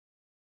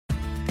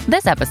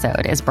This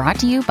episode is brought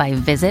to you by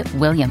Visit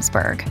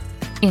Williamsburg.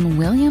 In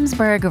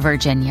Williamsburg,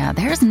 Virginia,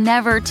 there's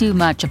never too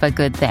much of a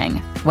good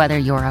thing. Whether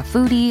you're a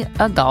foodie,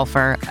 a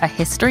golfer, a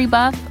history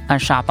buff, a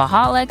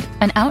shopaholic,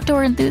 an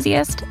outdoor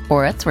enthusiast,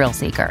 or a thrill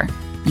seeker,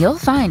 you'll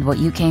find what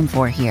you came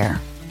for here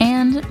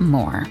and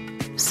more.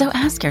 So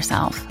ask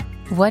yourself,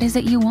 what is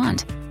it you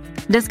want?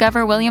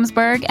 Discover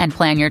Williamsburg and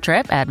plan your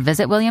trip at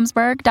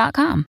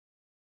visitwilliamsburg.com.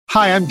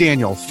 Hi, I'm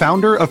Daniel,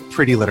 founder of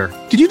Pretty Litter.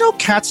 Did you know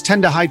cats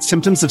tend to hide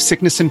symptoms of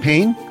sickness and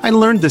pain? I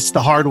learned this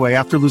the hard way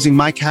after losing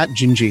my cat,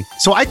 Gingy.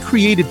 So I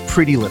created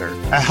Pretty Litter,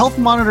 a health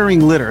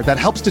monitoring litter that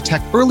helps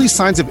detect early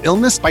signs of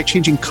illness by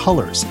changing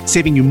colors,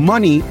 saving you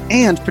money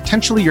and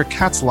potentially your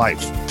cat's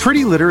life.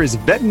 Pretty Litter is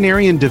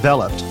veterinarian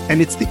developed, and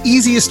it's the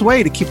easiest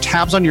way to keep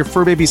tabs on your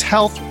fur baby's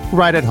health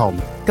right at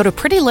home. Go to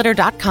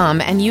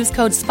prettylitter.com and use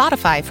code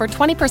SPOTIFY for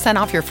 20%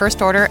 off your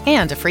first order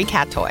and a free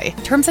cat toy.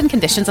 Terms and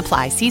conditions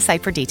apply. See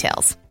site for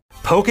details.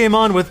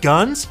 Pokémon with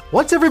guns?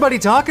 What's everybody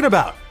talking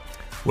about?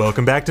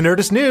 Welcome back to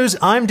Nerdist News,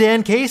 I'm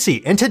Dan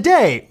Casey, and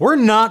today we're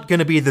not going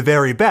to be the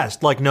very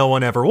best like no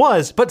one ever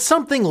was, but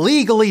something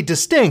legally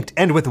distinct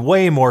and with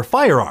way more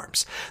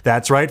firearms.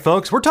 That's right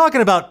folks, we're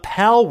talking about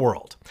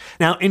Palworld.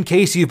 Now, in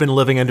case you've been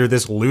living under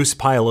this loose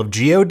pile of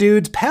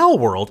Geodudes,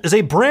 Palworld is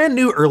a brand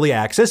new early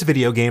access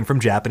video game from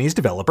Japanese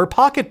developer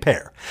Pocket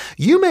Pair.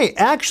 You may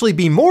actually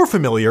be more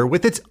familiar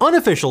with its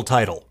unofficial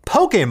title,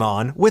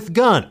 Pokémon with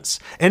Guns.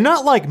 And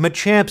not like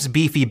Machamp's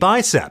beefy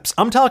biceps.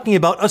 I'm talking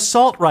about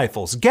assault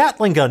rifles,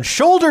 Gatling guns,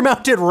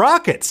 shoulder-mounted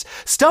rockets,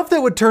 stuff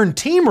that would turn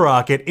Team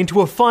Rocket into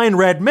a fine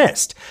red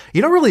mist.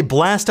 You don't really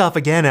blast off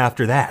again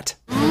after that.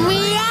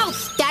 Meow!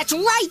 That's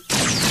right!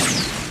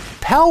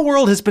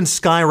 Palworld has been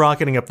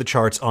skyrocketing up the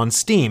charts on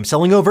Steam,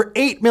 selling over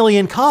 8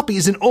 million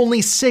copies in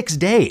only 6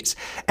 days.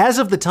 As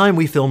of the time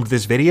we filmed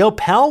this video,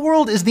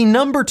 Palworld is the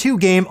 #2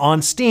 game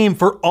on Steam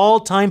for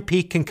all-time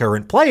peak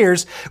concurrent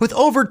players, with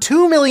over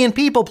 2 million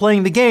people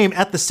playing the game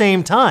at the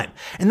same time.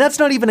 And that's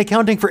not even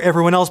accounting for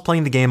everyone else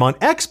playing the game on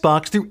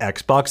Xbox through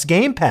Xbox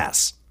Game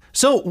Pass.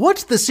 So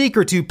what's the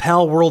secret to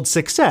Palworld's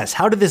success?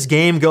 How did this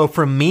game go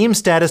from meme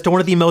status to one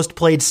of the most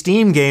played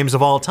Steam games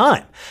of all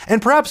time?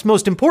 And perhaps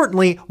most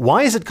importantly,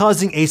 why is it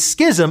causing a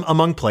schism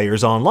among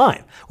players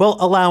online? Well,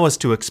 allow us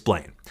to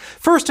explain.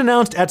 First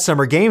announced at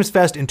Summer Games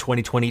Fest in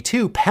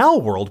 2022,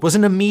 Palworld was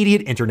an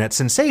immediate internet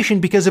sensation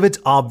because of its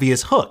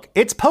obvious hook.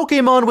 It's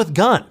Pokémon with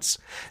guns.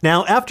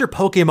 Now, after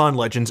Pokémon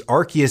Legends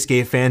Arceus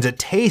gave fans a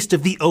taste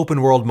of the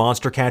open-world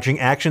monster-catching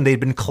action they'd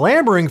been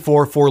clamoring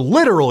for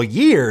literal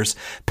years,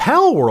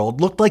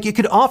 Palworld looked like it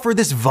could offer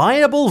this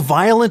viable,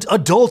 violent,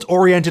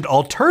 adult-oriented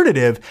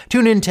alternative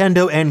to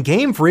Nintendo and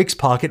Game Freak's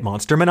Pocket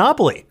Monster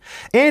monopoly.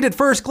 And at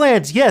first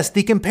glance, yes,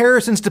 the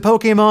comparisons to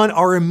Pokémon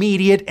are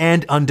immediate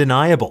and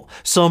undeniable.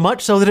 So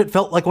much so that it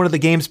felt like one of the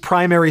game's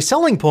primary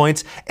selling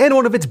points and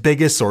one of its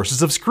biggest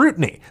sources of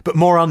scrutiny. But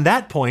more on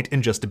that point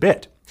in just a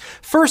bit.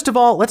 First of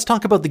all, let's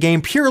talk about the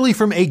game purely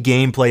from a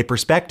gameplay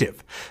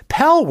perspective.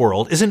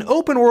 Palworld is an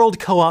open-world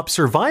co-op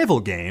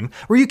survival game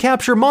where you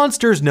capture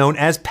monsters known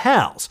as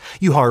pals.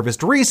 You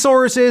harvest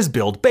resources,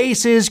 build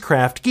bases,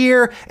 craft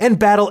gear, and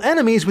battle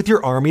enemies with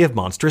your army of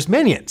monstrous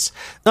minions.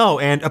 Oh,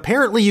 and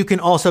apparently you can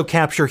also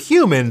capture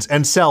humans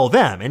and sell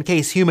them, in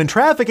case human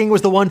trafficking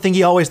was the one thing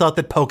you always thought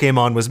that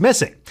Pokémon was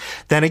missing.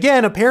 Then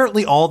again,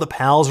 apparently all the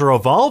pals are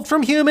evolved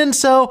from humans,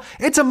 so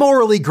it's a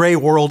morally gray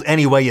world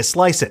any way you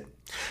slice it.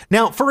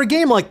 Now, for a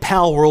game like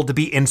Palworld to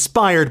be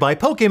inspired by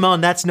Pokémon,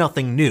 that's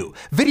nothing new.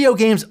 Video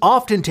games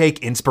often take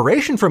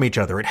inspiration from each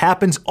other. It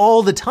happens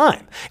all the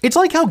time. It's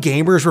like how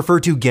gamers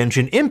refer to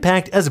Genshin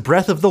Impact as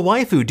Breath of the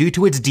Waifu due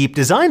to its deep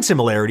design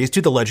similarities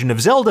to The Legend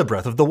of Zelda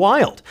Breath of the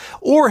Wild.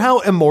 Or how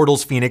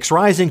Immortals Phoenix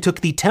Rising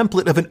took the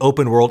template of an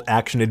open-world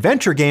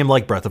action-adventure game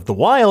like Breath of the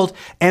Wild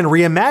and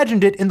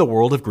reimagined it in the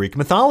world of Greek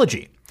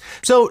mythology.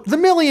 So the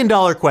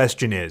million-dollar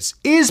question is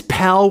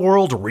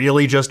Palworld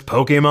really just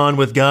Pokémon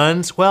with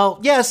guns? Well,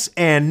 yes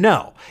and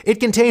no. It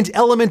contains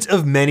elements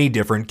of many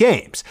different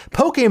games.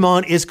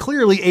 Pokémon is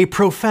clearly a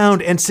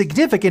profound and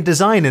significant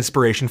design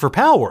inspiration for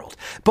Palworld,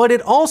 but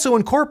it also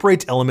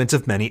incorporates elements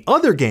of many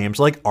other games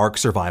like Ark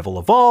Survival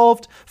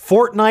Evolved,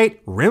 Fortnite,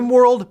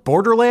 RimWorld,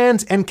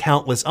 Borderlands, and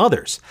countless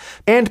others.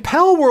 And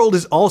Palworld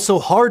is also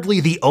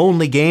hardly the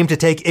only game to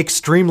take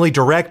extremely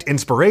direct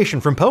inspiration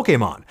from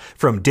Pokémon.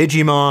 From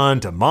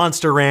Digimon to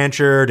Monster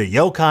Rancher to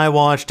Yokai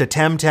Watch to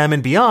Temtem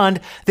and beyond,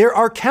 there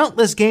are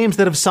countless games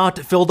that have sought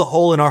to fill the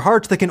hole in our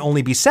hearts that can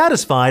only be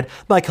satisfied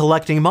by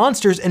collecting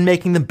monsters and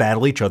making them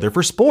battle each other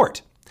for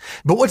sport.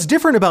 But what's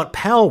different about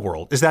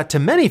Palworld is that to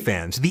many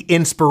fans, the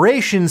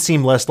inspirations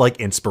seem less like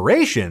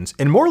inspirations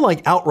and more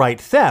like outright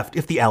theft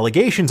if the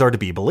allegations are to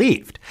be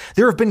believed.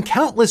 There have been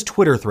countless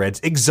Twitter threads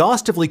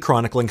exhaustively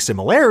chronicling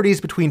similarities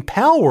between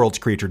Palworld's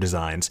creature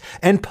designs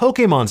and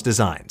Pokémon's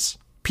designs.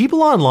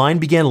 People online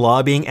began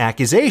lobbying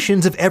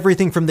accusations of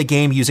everything from the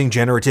game using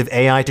generative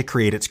AI to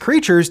create its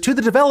creatures to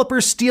the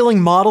developers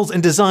stealing models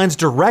and designs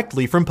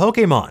directly from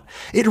Pokémon.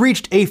 It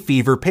reached a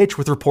fever pitch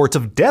with reports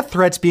of death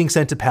threats being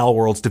sent to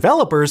Palworld's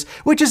developers,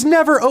 which is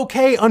never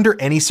okay under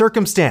any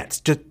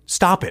circumstance. Just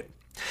stop it.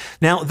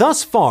 Now,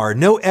 thus far,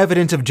 no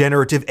evidence of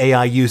generative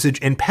AI usage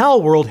in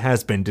Palworld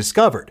has been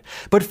discovered,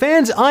 but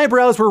fans'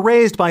 eyebrows were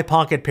raised by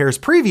Pocket Pair's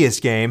previous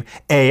game,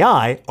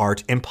 AI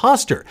Art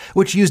Imposter,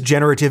 which used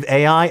generative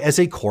AI as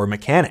a core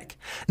mechanic.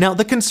 Now,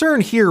 the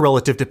concern here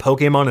relative to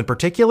Pokémon in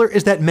particular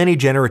is that many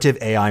generative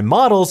AI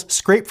models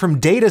scrape from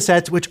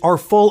datasets which are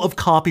full of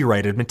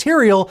copyrighted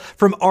material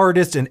from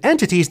artists and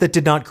entities that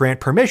did not grant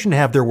permission to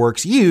have their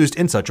works used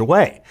in such a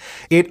way.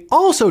 It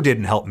also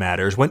didn't help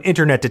matters when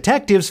internet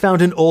detectives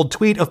found an old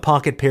tweet of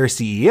Pocket Pair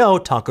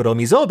CEO Takuro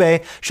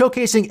Mizobe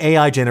showcasing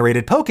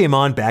AI-generated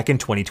Pokémon back in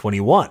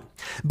 2021.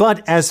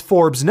 But as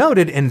Forbes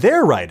noted in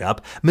their write-up,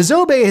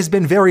 Mizobe has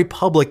been very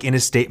public in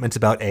his statements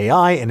about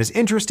AI and his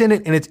interest in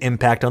it and its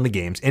impact on the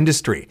games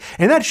industry.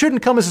 And that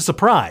shouldn't come as a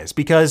surprise,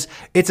 because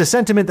it's a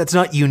sentiment that's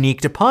not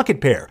unique to Pocket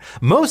Pair.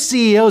 Most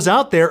CEOs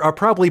out there are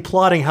probably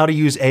plotting how to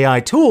use AI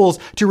tools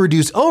to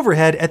reduce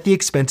overhead at the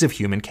expense of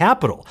human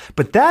capital.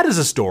 But that is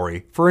a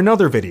story for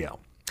another video.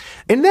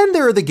 And then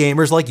there are the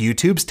gamers like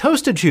YouTube's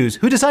Toasted Shoes,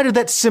 who decided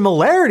that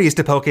similarities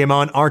to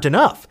Pokémon aren't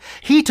enough.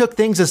 He took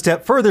things a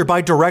step further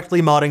by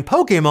directly modding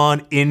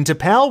Pokémon into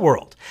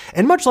Palworld.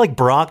 And much like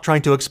Brock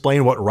trying to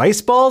explain what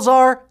rice balls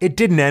are, it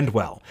didn't end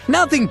well.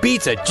 Nothing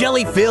beats a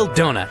jelly-filled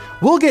donut.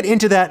 We'll get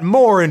into that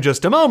more in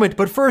just a moment,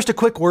 but first a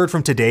quick word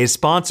from today's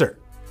sponsor.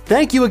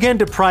 Thank you again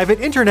to Private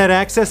Internet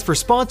Access for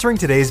sponsoring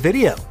today's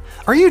video.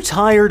 Are you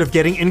tired of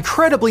getting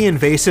incredibly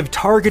invasive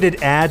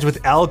targeted ads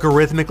with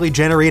algorithmically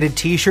generated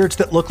t-shirts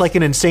that look like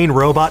an insane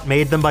robot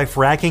made them by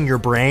fracking your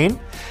brain?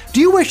 Do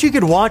you wish you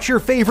could watch your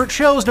favorite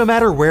shows no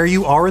matter where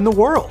you are in the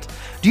world?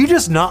 Do you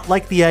just not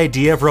like the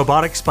idea of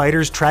robotic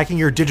spiders tracking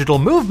your digital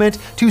movement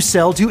to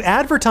sell to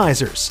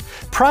advertisers?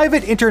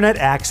 Private Internet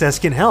Access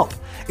can help.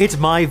 It's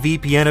my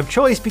VPN of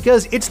choice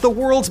because it's the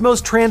world's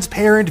most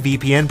transparent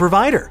VPN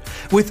provider.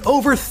 With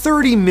over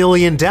 30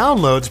 million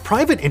downloads,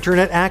 Private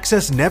Internet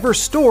Access never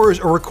stores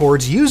or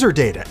records user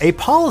data, a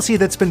policy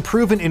that's been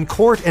proven in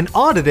court and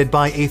audited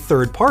by a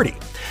third party.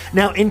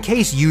 Now, in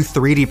case you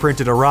 3D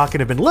printed a rock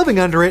and have been living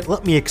under it,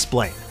 let me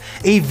explain.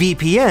 A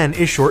VPN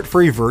is short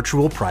for a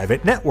virtual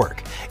private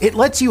network. It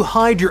lets you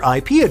hide your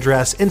IP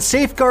address and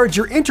safeguards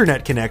your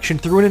internet connection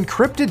through an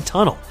encrypted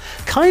tunnel.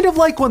 Kind of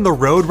like when the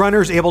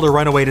Roadrunner's able to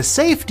run away to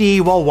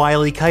safety while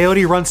Wile E.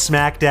 Coyote runs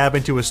smack dab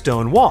into a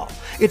stone wall.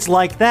 It's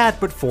like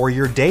that, but for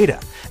your data.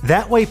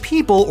 That way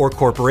people or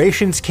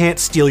corporations can't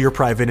steal your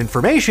private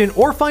information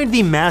or find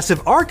the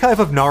massive archive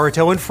of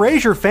Naruto and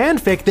Frasier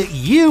fanfic that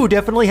you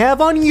definitely have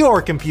on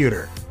your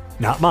computer.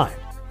 Not mine.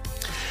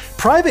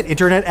 Private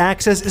Internet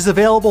Access is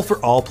available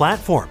for all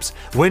platforms: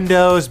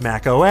 Windows,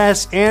 Mac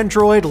OS,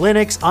 Android,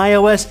 Linux,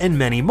 iOS, and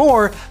many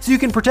more, so you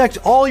can protect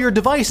all your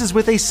devices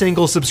with a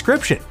single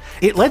subscription.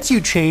 It lets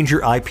you change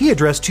your IP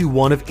address to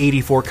one of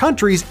 84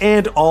 countries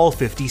and all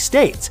 50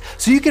 states,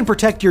 so you can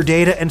protect your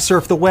data and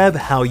surf the web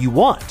how you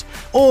want.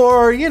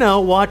 Or,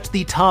 watch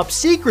the top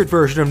secret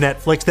version of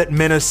Netflix that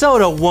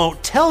Minnesota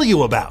won't tell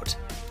you about.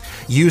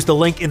 Use the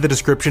link in the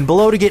description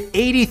below to get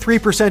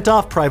 83%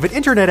 off Private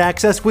Internet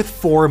Access with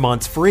 4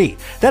 months free.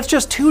 That's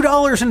just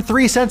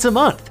 $2.03 a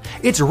month.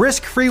 It's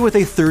risk-free with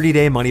a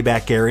 30-day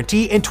money-back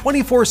guarantee and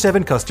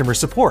 24/7 customer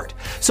support.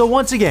 So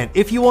once again,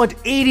 if you want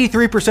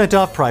 83%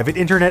 off Private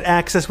Internet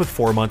Access with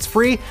 4 months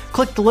free,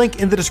 click the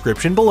link in the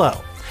description below.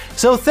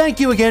 So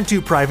thank you again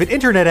to Private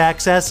Internet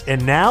Access,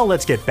 and now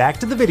let's get back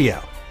to the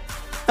video.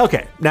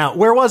 Okay, now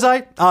where was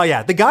I? Oh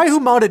yeah, the guy who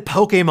modded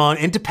Pokémon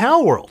into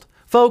Palworld.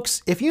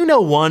 Folks, if you know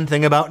one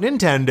thing about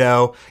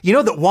Nintendo, you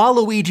know that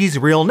Waluigi's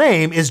real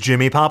name is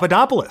Jimmy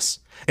Papadopoulos.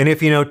 And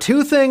if you know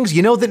two things,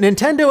 you know that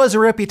Nintendo has a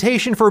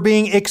reputation for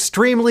being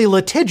extremely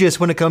litigious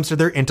when it comes to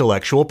their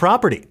intellectual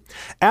property.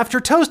 After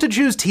Toasted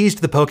Shoes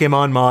teased the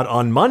Pokémon mod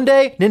on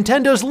Monday,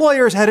 Nintendo's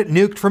lawyers had it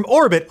nuked from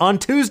orbit on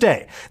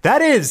Tuesday.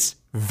 That is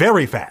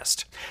very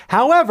fast.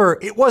 However,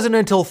 it wasn't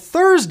until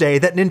Thursday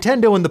that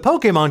Nintendo and the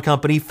Pokémon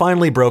Company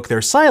finally broke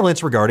their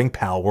silence regarding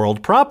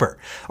Palworld proper,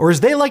 or as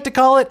they like to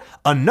call it,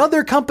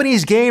 another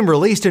company's game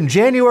released in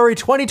January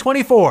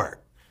 2024.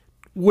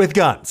 With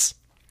guns.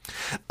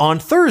 On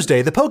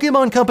Thursday, the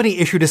Pokémon Company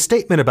issued a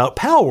statement about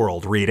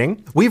Palworld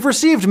reading, "We've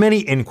received many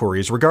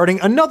inquiries regarding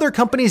another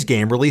company's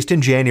game released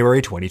in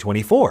January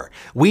 2024.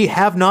 We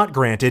have not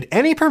granted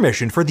any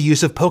permission for the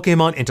use of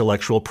Pokémon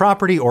intellectual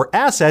property or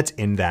assets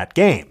in that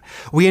game.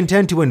 We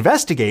intend to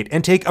investigate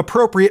and take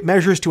appropriate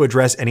measures to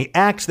address any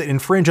acts that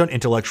infringe on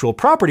intellectual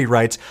property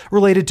rights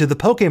related to the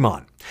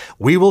Pokémon.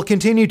 We will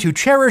continue to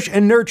cherish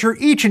and nurture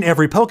each and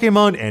every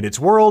Pokémon and its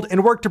world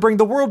and work to bring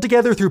the world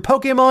together through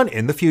Pokémon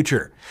in the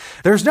future."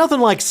 There's nothing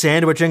like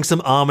sandwiching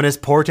some ominous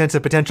portents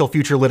of potential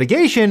future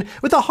litigation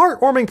with a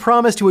heartwarming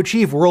promise to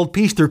achieve world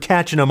peace through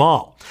catching them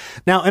all.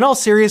 Now, in all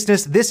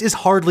seriousness, this is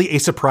hardly a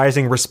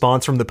surprising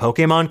response from the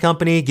Pokémon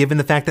Company, given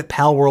the fact that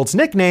Palworld's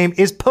nickname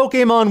is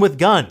Pokémon with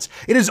Guns.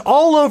 It is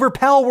all over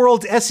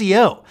Palworld's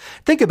SEO.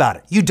 Think about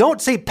it. You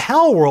don't say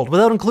Palworld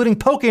without including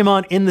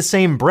Pokémon in the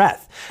same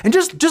breath. And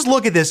just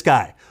look at this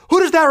guy. Who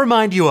does that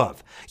remind you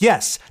of?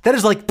 Yes, that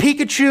is like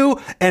Pikachu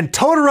and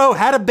Totoro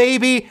had a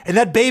baby, and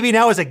that baby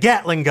now is a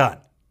Gatling gun.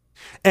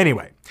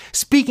 Anyway,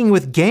 Speaking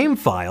with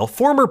GameFile,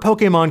 former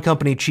Pokémon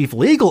Company Chief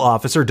Legal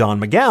Officer Don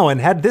McGowan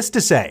had this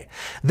to say: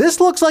 "This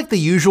looks like the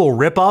usual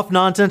rip-off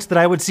nonsense that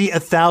I would see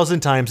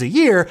 1,000 times a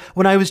year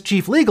when I was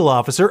Chief Legal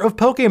Officer of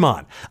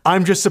Pokémon.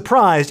 I'm just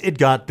surprised it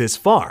got this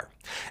far."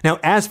 Now,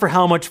 as for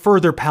how much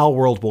further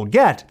Palworld will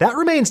get, that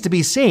remains to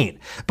be seen,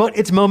 but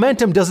its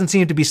momentum doesn't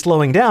seem to be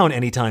slowing down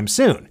anytime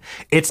soon.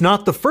 It's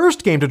not the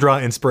first game to draw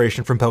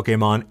inspiration from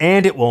Pokémon,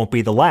 and it won't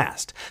be the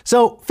last.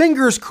 So,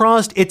 fingers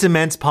crossed its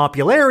immense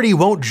popularity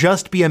won't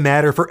just be a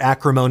matter for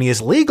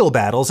acrimonious legal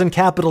battles and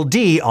capital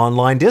D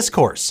online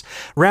discourse.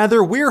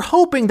 Rather, we're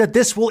hoping that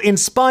this will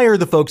inspire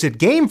the folks at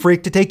Game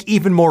Freak to take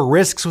even more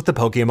risks with the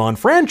Pokémon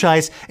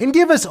franchise and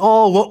give us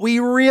all what we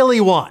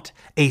really want: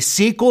 a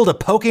sequel to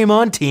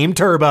Pokémon Team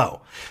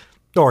Turbo.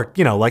 Or,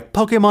 like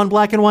Pokémon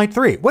Black and White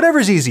 3,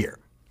 whatever's easier.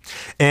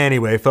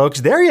 Anyway,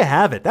 folks, there you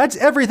have it. That's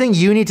everything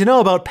you need to know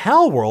about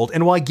Palworld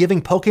and why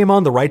giving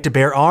Pokémon the right to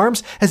bear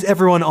arms has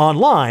everyone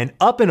online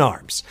up in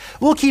arms.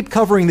 We'll keep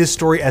covering this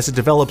story as it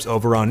develops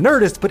over on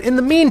Nerdist, but in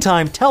the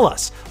meantime, tell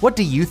us, what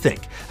do you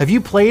think? Have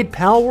you played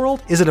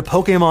Palworld? Is it a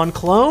Pokémon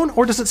clone,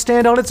 or does it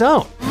stand on its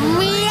own?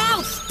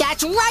 Meowth,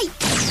 that's right!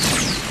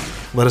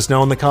 Let us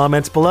know in the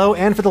comments below,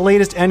 and for the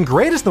latest and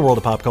greatest in the world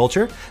of pop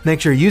culture,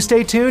 make sure you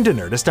stay tuned to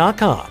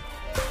Nerdist.com.